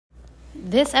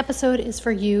This episode is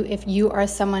for you if you are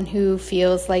someone who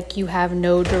feels like you have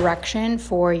no direction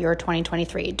for your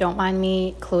 2023. Don't mind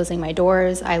me closing my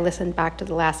doors. I listened back to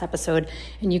the last episode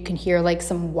and you can hear like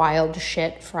some wild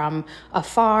shit from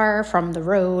afar, from the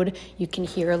road. You can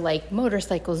hear like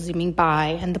motorcycles zooming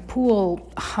by and the pool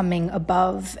humming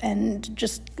above and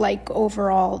just like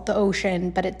overall the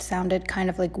ocean, but it sounded kind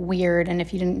of like weird. And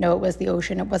if you didn't know it was the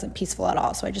ocean, it wasn't peaceful at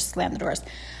all. So I just slammed the doors.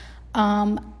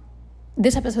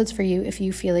 This episode's for you if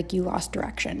you feel like you lost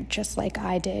direction, just like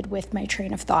I did with my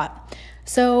train of thought.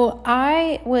 So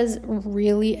I was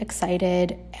really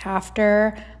excited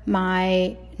after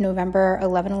my November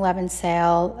 11/11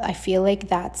 sale. I feel like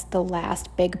that's the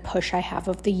last big push I have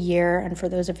of the year. And for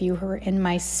those of you who are in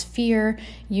my sphere,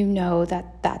 you know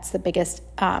that that's the biggest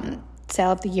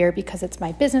sale of the year because it's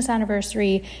my business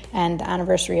anniversary and the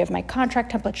anniversary of my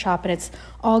contract template shop, and it's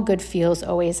all good feels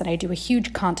always. And I do a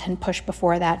huge content push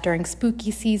before that during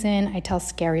spooky season. I tell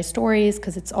scary stories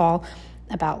because it's all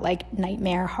about like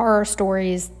nightmare horror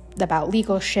stories about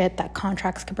legal shit that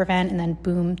contracts could prevent, and then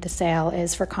boom, the sale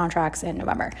is for contracts in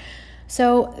November.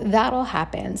 So that all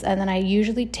happens, and then I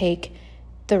usually take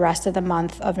the rest of the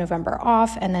month of November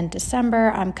off, and then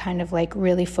December I'm kind of like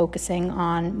really focusing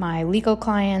on my legal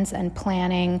clients and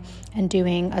planning and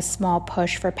doing a small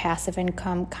push for passive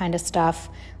income kind of stuff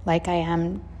like I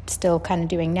am still kind of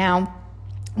doing now,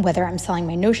 whether I'm selling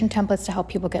my Notion templates to help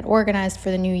people get organized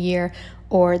for the new year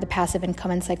or the passive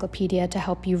income encyclopedia to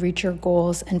help you reach your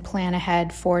goals and plan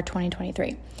ahead for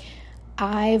 2023.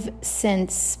 I've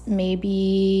since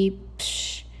maybe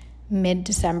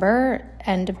mid-December,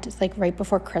 end of just like right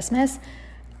before Christmas,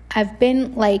 I've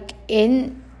been like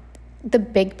in the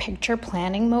big picture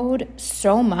planning mode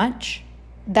so much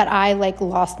that I like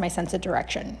lost my sense of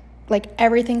direction. Like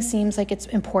everything seems like it's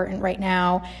important right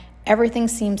now. Everything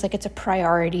seems like it's a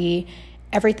priority.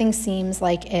 Everything seems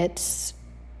like it's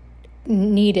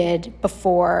needed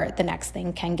before the next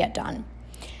thing can get done.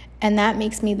 And that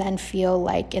makes me then feel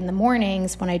like in the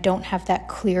mornings when I don't have that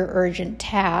clear, urgent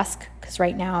task, because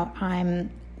right now I'm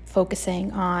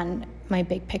focusing on my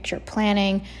big picture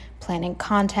planning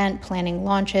content, planning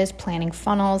launches, planning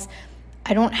funnels.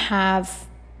 I don't have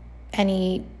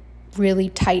any really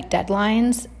tight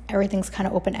deadlines. Everything's kind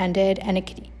of open-ended, and it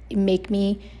could make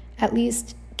me at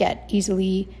least get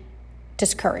easily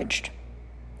discouraged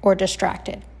or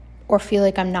distracted or feel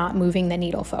like I'm not moving the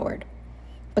needle forward.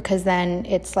 Because then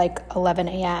it's like 11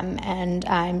 a.m. and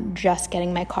I'm just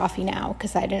getting my coffee now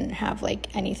because I didn't have like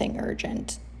anything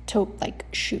urgent to like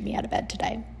shoot me out of bed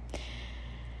today.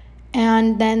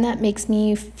 And then that makes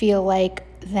me feel like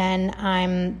then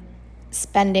I'm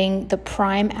spending the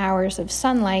prime hours of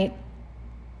sunlight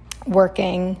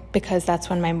working because that's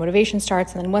when my motivation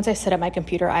starts. And then once I sit at my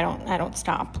computer, I don't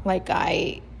stop.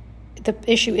 The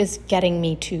issue is getting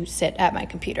me to sit at my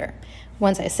computer.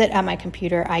 Once I sit at my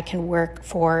computer, I can work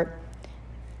for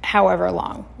however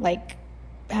long. Like,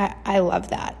 I love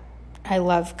that. I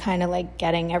love kind of like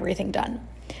getting everything done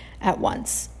at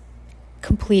once,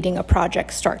 completing a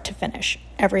project start to finish,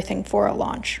 everything for a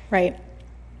launch, right?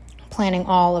 Planning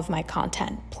all of my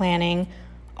content, planning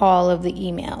all of the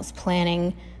emails,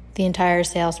 planning the entire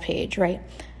sales page, right?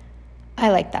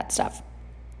 I like that stuff.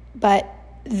 But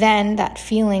then that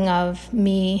feeling of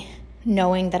me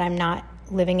knowing that I'm not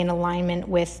living in alignment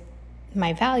with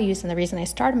my values and the reason I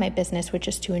started my business, which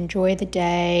is to enjoy the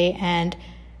day and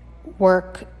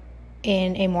work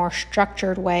in a more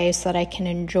structured way so that I can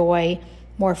enjoy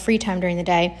more free time during the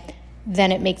day,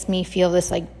 then it makes me feel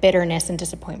this like bitterness and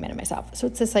disappointment in myself. So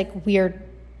it's this like weird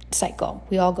cycle.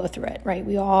 We all go through it, right?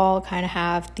 We all kind of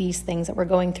have these things that we're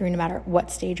going through no matter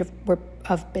what stage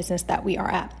of business that we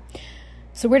are at.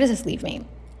 So where does this leave me?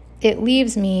 It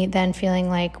leaves me then feeling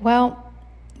like, well,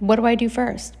 what do I do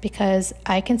first? Because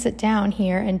I can sit down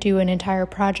here and do an entire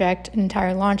project, an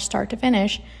entire launch start to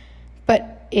finish,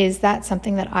 but is that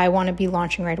something that I want to be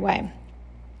launching right away?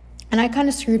 And I kind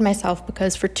of screwed myself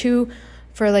because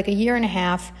for like a year and a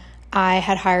half, I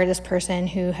had hired this person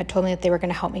who had told me that they were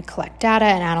going to help me collect data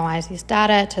and analyze these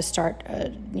data to start,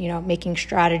 making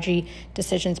strategy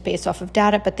decisions based off of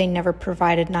data, but they never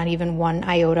provided not even one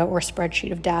iota or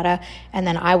spreadsheet of data. And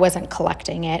then I wasn't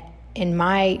collecting it in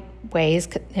my ways,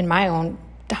 in my own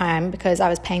time, because I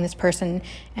was paying this person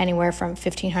anywhere from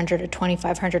 $1,500 to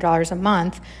 $2,500 a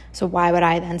month. So why would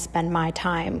I then spend my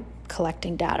time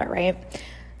collecting data, right?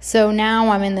 So now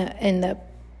I'm in the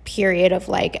period of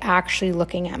like actually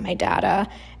looking at my data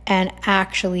and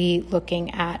actually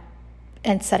looking at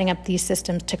and setting up these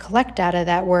systems to collect data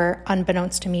that were,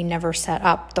 unbeknownst to me, never set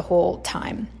up the whole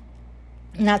time.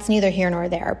 And that's neither here nor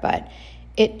there, but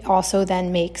it also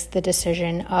then makes the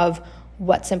decision of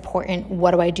what's important,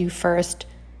 what do I do first,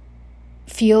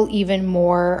 feel even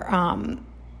more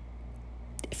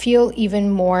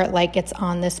like it's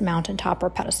on this mountaintop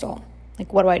or pedestal.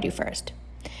 Like, what do I do first?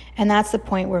 And that's the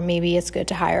point where maybe it's good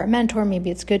to hire a mentor, maybe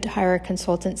it's good to hire a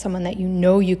consultant, someone that you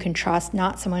know you can trust,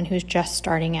 not someone who's just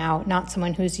starting out, not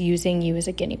someone who's using you as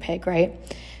a guinea pig, right?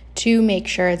 To make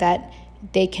sure that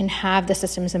they can have the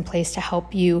systems in place to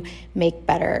help you make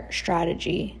better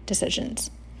strategy decisions.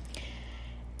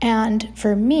 And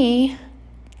for me,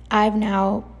 I've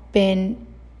now been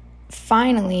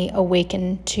finally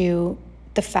awakened to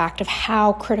the fact of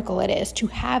how critical it is to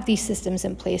have these systems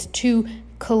in place, to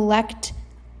collect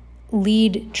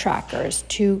lead trackers,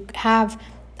 to have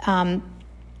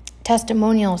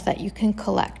testimonials that you can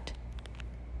collect.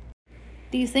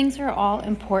 These things are all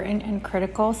important and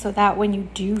critical so that when you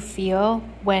do feel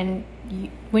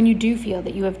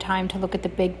that you have time to look at the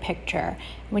big picture,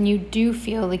 when you do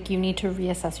feel like you need to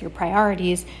reassess your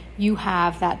priorities, you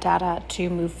have that data to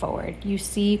move forward. You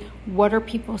see, what are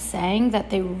people saying that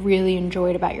they really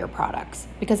enjoyed about your products?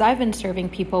 Because I've been serving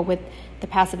people with the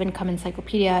Passive Income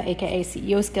Encyclopedia, aka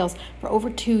CEO Skills, for over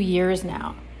 2 years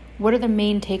now. What are the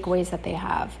main takeaways that they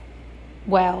have?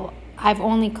 Well, I've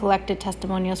only collected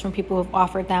testimonials from people who've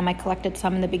offered them. I collected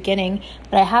some in the beginning,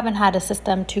 but I haven't had a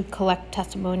system to collect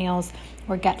testimonials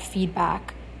or get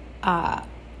feedback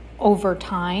over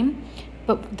time.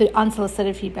 But the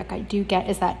unsolicited feedback I do get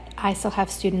is that I still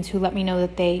have students who let me know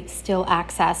that they still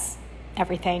access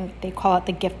everything. They call it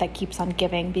the gift that keeps on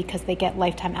giving because they get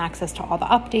lifetime access to all the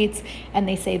updates, and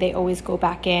they say they always go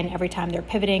back in every time they're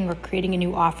pivoting or creating a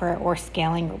new offer or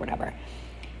scaling or whatever.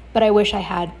 But I wish I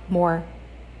had more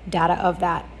data of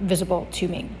that visible to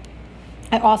me.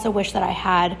 I also wish that I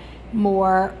had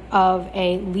more of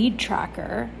a lead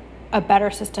tracker, a better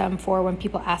system for when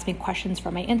people ask me questions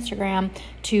from my Instagram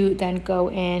to then go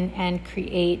in and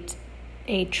create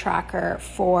a tracker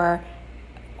for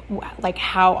like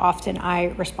how often I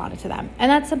responded to them.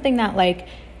 And that's something that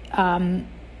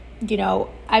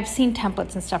I've seen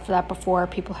templates and stuff for that before.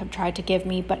 People have tried to give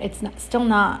me, but it's still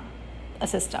not a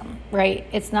system, right?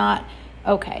 It's not,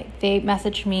 okay, they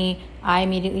messaged me, I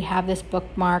immediately have this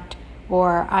bookmarked,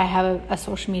 or I have a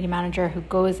social media manager who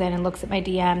goes in and looks at my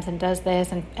DMs and does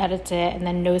this and edits it and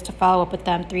then knows to follow up with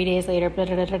them 3 days later, blah,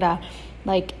 blah, blah, blah, blah.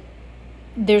 Like,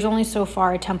 there's only so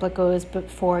far a template goes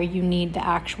before you need the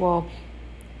actual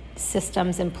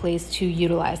systems in place to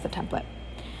utilize the template.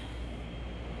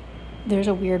 There's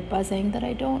a weird buzzing that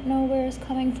I don't know where it's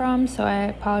coming from, so I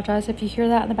apologize if you hear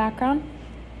that in the background.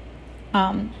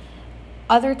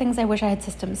 Other things I wish I had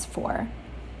systems for.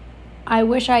 I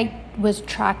wish I was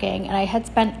tracking, and I had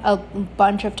spent a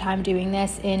bunch of time doing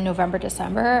this in November,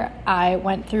 December. I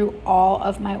went through all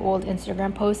of my old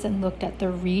Instagram posts and looked at the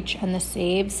reach and the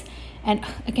saves. And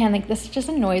again, this just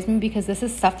annoys me because this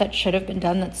is stuff that should have been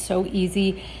done that's so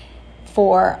easy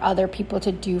for other people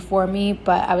to do for me,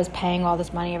 but I was paying all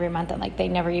this money every month and they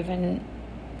never even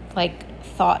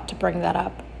thought to bring that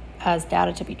up as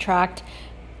data to be tracked,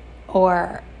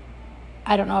 or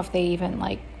I don't know if they even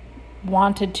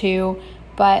wanted to,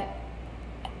 but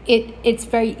it's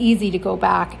very easy to go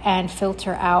back and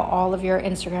filter out all of your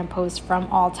Instagram posts from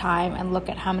all time and look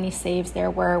at how many saves there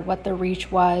were, what the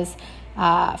reach was,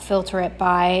 filter it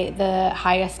by the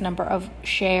highest number of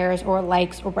shares or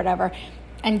likes or whatever,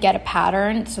 and get a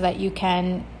pattern so that you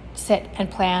can sit and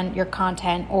plan your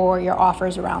content or your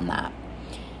offers around that.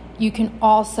 You can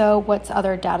also, what's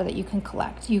other data that you can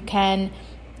collect? You can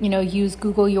use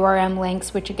Google URM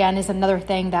links, which again is another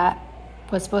thing that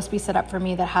was supposed to be set up for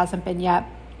me that hasn't been yet,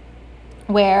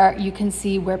 where you can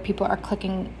see where people are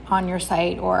clicking on your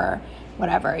site or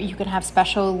whatever. You can have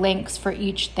special links for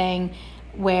each thing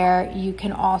where you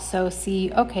can also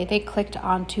see, okay, they clicked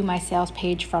onto my sales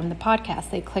page from the podcast.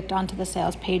 They clicked onto the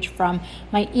sales page from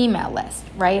my email list,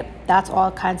 right? That's all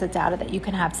kinds of data that you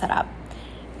can have set up.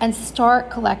 And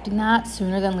start collecting that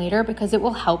sooner than later, because it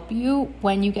will help you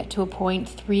when you get to a point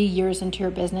 3 years into your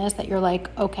business that you're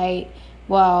like, okay,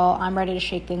 well, I'm ready to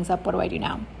shake things up. What do I do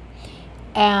now?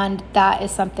 And that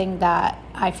is something that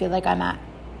I feel like I'm at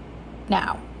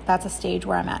now. That's a stage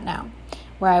where I'm at now,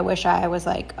 where I wish I was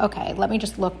okay, let me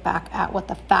just look back at what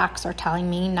the facts are telling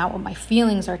me, not what my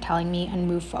feelings are telling me, and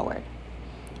move forward.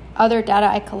 Other data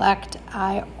I collect,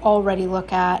 I already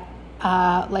look at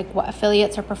what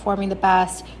affiliates are performing the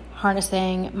best,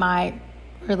 harnessing my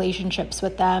relationships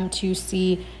with them to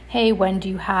see, hey, when do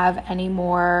you have any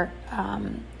more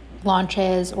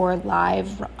launches or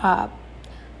live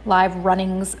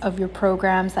runnings of your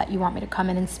programs that you want me to come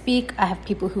in and speak? I have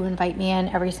people who invite me in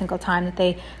every single time that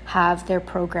they have their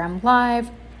program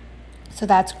live. So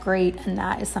that's great, and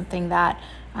that is something that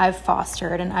I've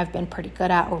fostered and I've been pretty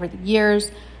good at over the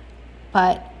years.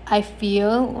 But I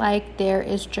feel like there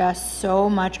is just so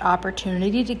much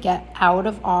opportunity to get out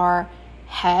of our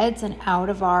heads and out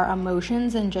of our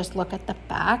emotions and just look at the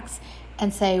facts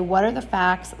and say, what are the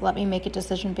facts? Let me make a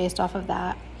decision based off of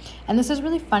that. And this is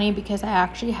really funny because I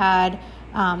actually had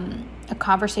a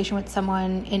conversation with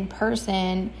someone in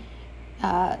person.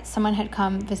 Someone had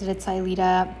come, visited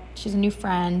Sailita. She's a new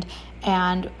friend,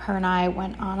 and her and I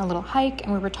went on a little hike,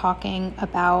 and we were talking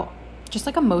about just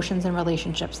like emotions and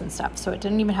relationships and stuff. So it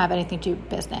didn't even have anything to do with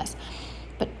business,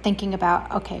 but thinking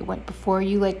about, okay, before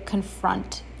you like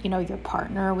confront, your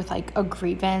partner with like a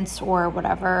grievance or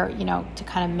whatever, to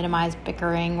kind of minimize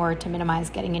bickering or to minimize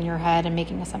getting in your head and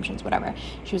making assumptions, whatever.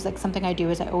 She was like, something I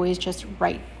do is I always just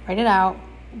write it out.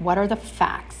 What are the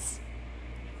facts?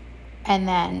 And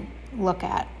then look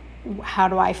at, how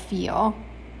do I feel?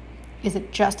 Is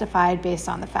it justified based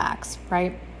on the facts,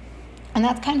 right? And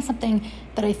that's kind of something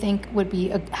that I think would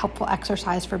be a helpful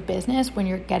exercise for business when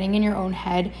you're getting in your own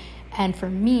head. And for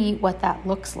me, what that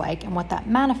looks like and what that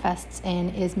manifests in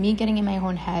is me getting in my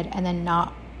own head and then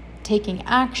not taking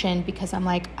action because I'm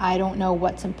like, I don't know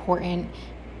what's important.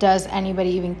 Does anybody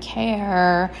even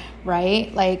care,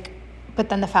 right? But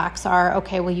then the facts are,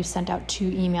 okay, well, you sent out 2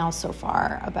 emails so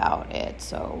far about it.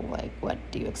 So what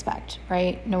do you expect,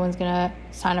 right? No one's going to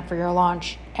sign up for your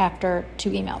launch after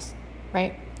 2 emails,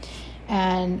 right?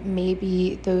 And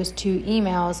maybe those 2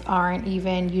 emails aren't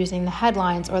even using the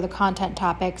headlines or the content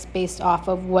topics based off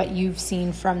of what you've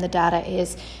seen from the data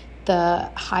is the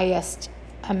highest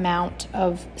amount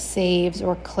of saves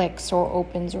or clicks or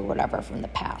opens or whatever from the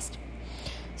past.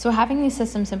 So having these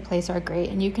systems in place are great,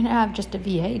 and you can have just a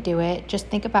VA do it. Just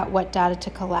think about what data to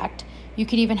collect. You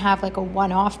could even have like a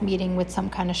one-off meeting with some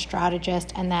kind of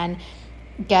strategist and then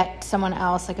get someone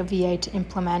else, like a VA, to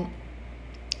implement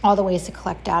all the ways to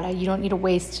collect data. You don't need to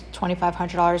waste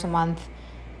 $2,500 a month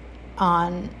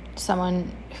on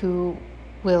someone who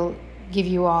will give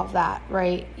you all of that,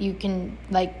 right? You can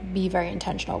be very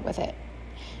intentional with it,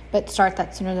 but start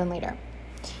that sooner than later.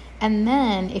 And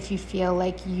then if you feel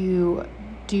like you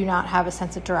do not have a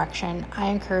sense of direction, I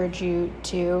encourage you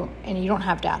to, and you don't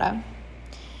have data,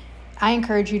 I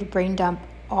encourage you to brain dump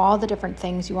all the different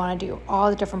things you want to do, all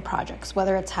the different projects,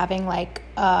 whether it's having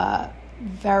a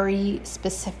very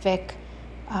specific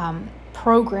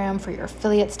program for your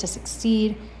affiliates to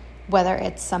succeed, whether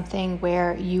it's something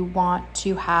where you want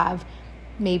to have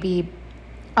maybe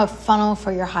a funnel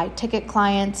for your high ticket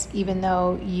clients, even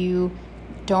though you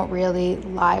don't really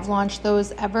live launch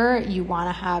those ever. You want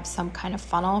to have some kind of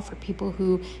funnel for people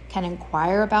who can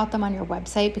inquire about them on your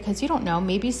website, because you don't know,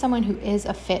 maybe someone who is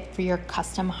a fit for your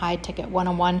custom high ticket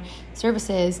one-on-one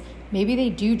services, maybe they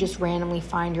do just randomly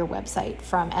find your website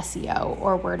from SEO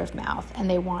or word of mouth and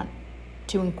they want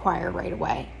to inquire right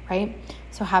away, right?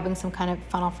 So having some kind of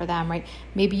funnel for them, right?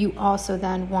 Maybe you also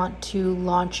then want to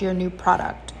launch your new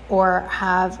product or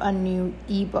have a new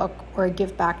ebook or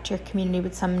give back to your community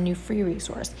with some new free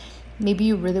resource. Maybe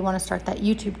you really want to start that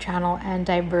YouTube channel and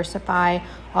diversify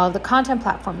all the content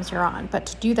platforms you're on. But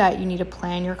to do that, you need to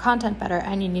plan your content better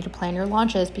and you need to plan your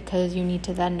launches, because you need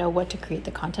to then know what to create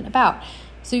the content about.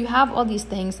 So you have all these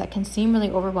things that can seem really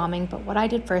overwhelming, but what I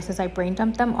did first is I brain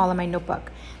dumped them all in my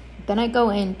notebook. Then I go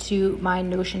into my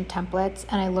Notion templates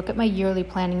and I look at my yearly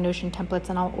planning Notion templates,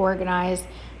 and I'll organize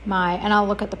and I'll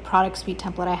look at the product suite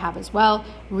template I have as well,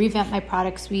 revamp my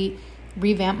product suite,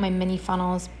 revamp my mini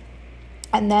funnels,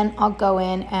 and then I'll go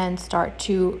in and start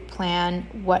to plan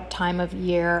what time of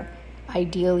year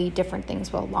ideally different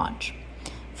things will launch.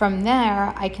 From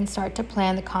there, I can start to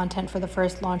plan the content for the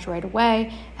first launch right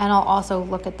away, and I'll also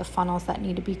look at the funnels that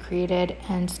need to be created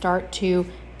and start to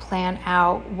plan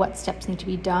out what steps need to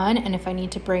be done, and if I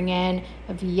need to bring in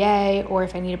a VA or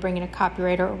if I need to bring in a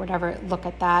copywriter or whatever, look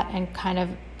at that and kind of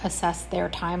assess their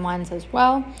timelines as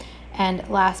well. And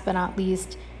last but not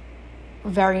least,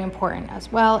 very important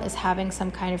as well, is having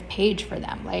some kind of page for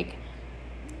them.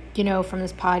 From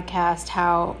this podcast,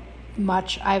 how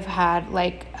much I've had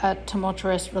a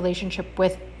tumultuous relationship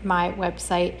with my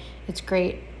website. It's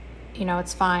great,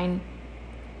 it's fine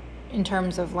in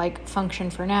terms of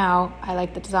function for now. I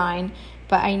like the design,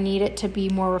 but I need it to be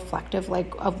more reflective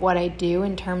of what I do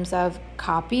in terms of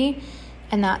copy.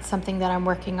 And that's something that I'm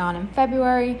working on in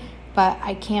February, but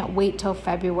I can't wait till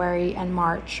February and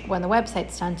March when the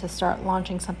website's done to start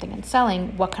launching something and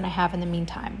selling. What can I have in the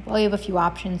meantime? Well, you have a few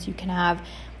options. You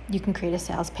can create a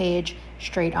sales page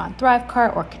straight on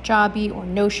Thrivecart or Kajabi or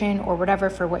Notion or whatever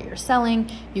for what you're selling.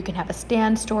 You can have a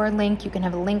stand store link. You can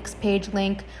have a links page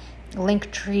link,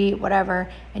 Linktree,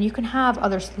 whatever. And you can have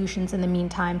other solutions in the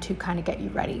meantime to kind of get you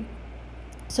ready.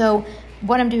 So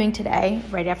what I'm doing today,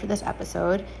 right after this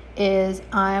episode, is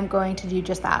I'm going to do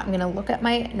just that. I'm going to look at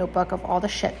my notebook of all the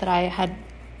shit that I had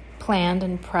planned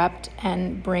and prepped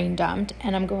and brain dumped,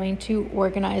 and I'm going to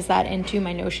organize that into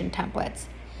my Notion templates.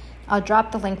 I'll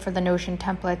drop the link for the Notion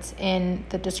templates in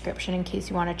the description in case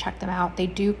you want to check them out. They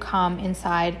do come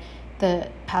inside the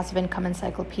Passive Income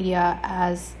Encyclopedia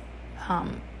as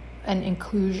an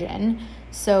inclusion.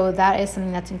 So that is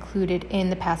something that's included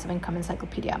in the Passive Income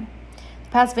Encyclopedia. The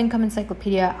Passive Income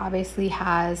Encyclopedia obviously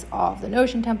has all of the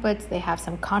Notion templates. They have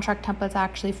some contract templates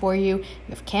actually for you. You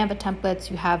have Canva templates.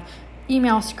 You have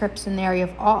email scripts in there. You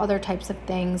have all other types of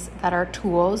things that are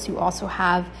tools. You also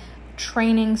have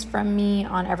trainings from me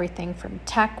on everything from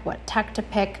tech, what tech to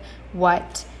pick,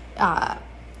 what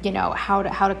how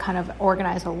to kind of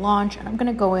organize a launch. And I'm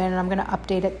going to go in and I'm going to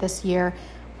update it this year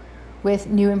with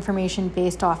new information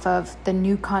based off of the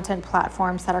new content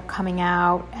platforms that are coming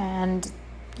out. And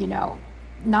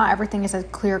not everything is as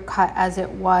clear cut as it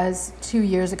was 2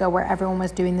 years ago, where everyone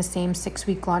was doing the same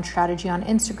 6-week launch strategy on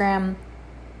Instagram.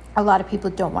 A lot of people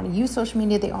don't want to use social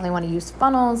media. They only want to use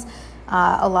funnels.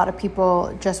 A lot of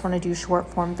people just want to do short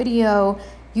form video.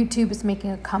 YouTube is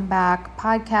making a comeback.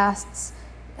 Podcasts,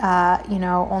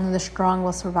 only the strong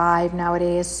will survive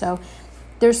nowadays. So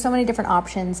there's so many different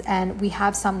options, and we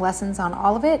have some lessons on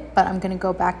all of it, but I'm going to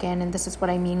go back in, and this is what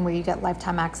I mean, where you get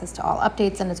lifetime access to all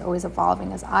updates, and it's always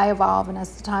evolving as I evolve, and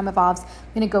as the time evolves,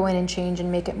 I'm going to go in and change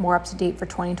and make it more up to date for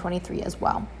 2023 as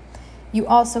well. You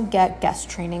also get guest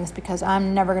trainings, because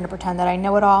I'm never going to pretend that I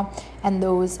know it all, and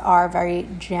those are very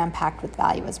jam-packed with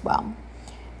value as well.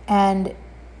 And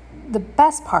the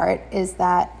best part is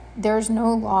that there's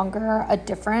no longer a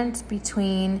difference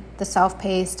between the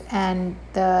self-paced and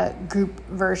the group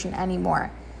version anymore.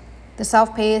 The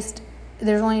self-paced,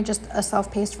 there's only just a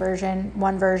self-paced version,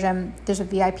 one version. There's a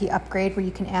VIP upgrade where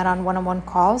you can add on one-on-one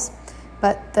calls,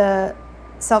 but the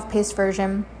self-paced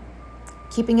version,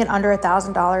 keeping it under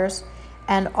 $1,000,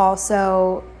 and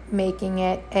also making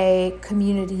it a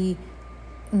community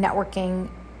networking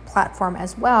platform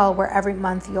as well, where every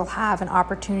month you'll have an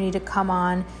opportunity to come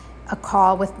on a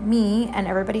call with me and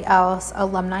everybody else,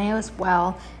 alumni as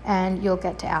well, and you'll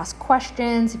get to ask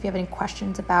questions if you have any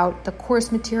questions about the course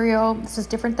material. This is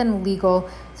different than legal.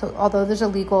 So although there's a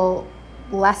legal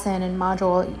lesson and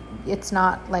module, it's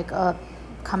not like a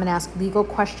come and ask legal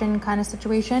question kind of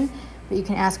situation, but you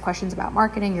can ask questions about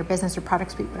marketing, your business, your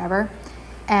product suite, whatever.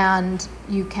 And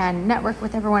you can network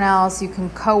with everyone else, you can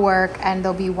co-work, and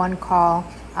there'll be one call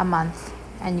a month,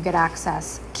 and you get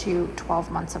access to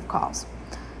 12 months of calls.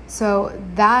 So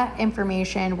that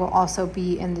information will also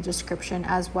be in the description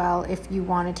as well if you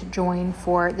wanted to join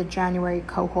for the January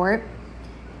cohort.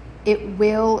 It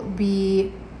will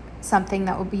be something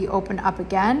that will be opened up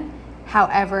again.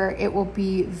 However, it will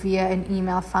be via an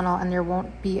email funnel, and there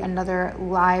won't be another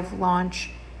live launch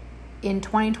in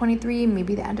 2023,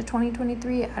 maybe the end of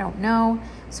 2023, I don't know.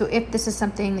 So if this is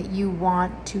something that you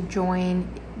want to join,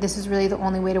 this is really the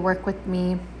only way to work with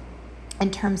me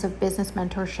in terms of business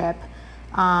mentorship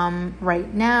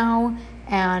right now,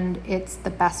 and it's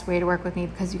the best way to work with me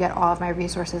because you get all of my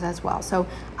resources as well. So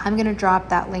I'm going to drop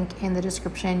that link in the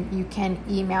description. You can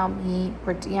email me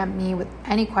or DM me with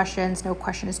any questions. No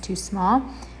question is too small.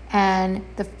 And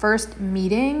the first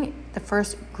meeting, the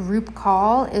first group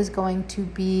call is going to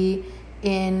be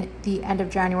in the end of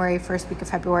January, first week of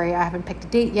February. I haven't picked a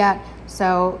date yet,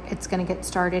 so it's going to get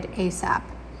started ASAP.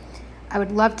 I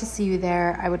would love to see you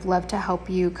there. I would love to help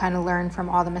you kind of learn from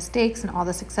all the mistakes and all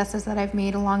the successes that I've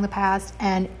made along the past.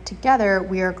 And together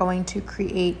we are going to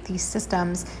create these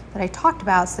systems that I talked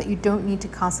about so that you don't need to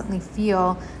constantly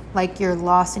feel like you're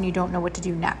lost and you don't know what to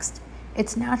do next.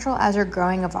 It's natural as you're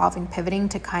growing, evolving, pivoting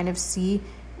to kind of see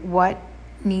what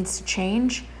needs to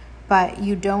change, but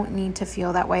you don't need to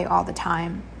feel that way all the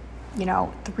time.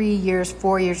 3 years,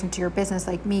 4 years into your business,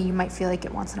 like me, you might feel like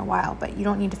it once in a while, but you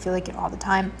don't need to feel like it all the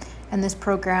time. And this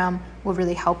program will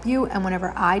really help you. And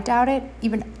whenever I doubt it,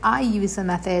 even I use the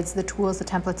methods, the tools, the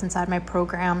templates inside my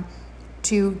program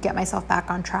to get myself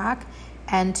back on track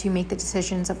and to make the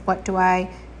decisions of what do I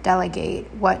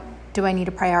delegate, what do I need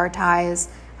to prioritize,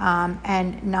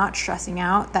 and not stressing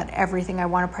out that everything I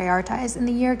want to prioritize in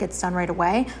the year gets done right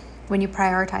away. When you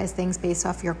prioritize things based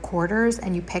off your quarters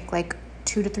and you pick like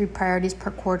 2 to 3 priorities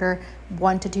per quarter,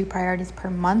 1 to 2 priorities per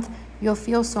month, you'll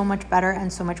feel so much better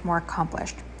and so much more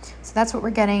accomplished. So that's what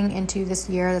we're getting into this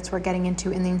year. That's what we're getting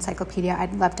into in the encyclopedia.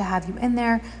 I'd love to have you in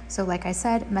there. So like I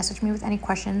said, message me with any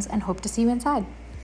questions and hope to see you inside.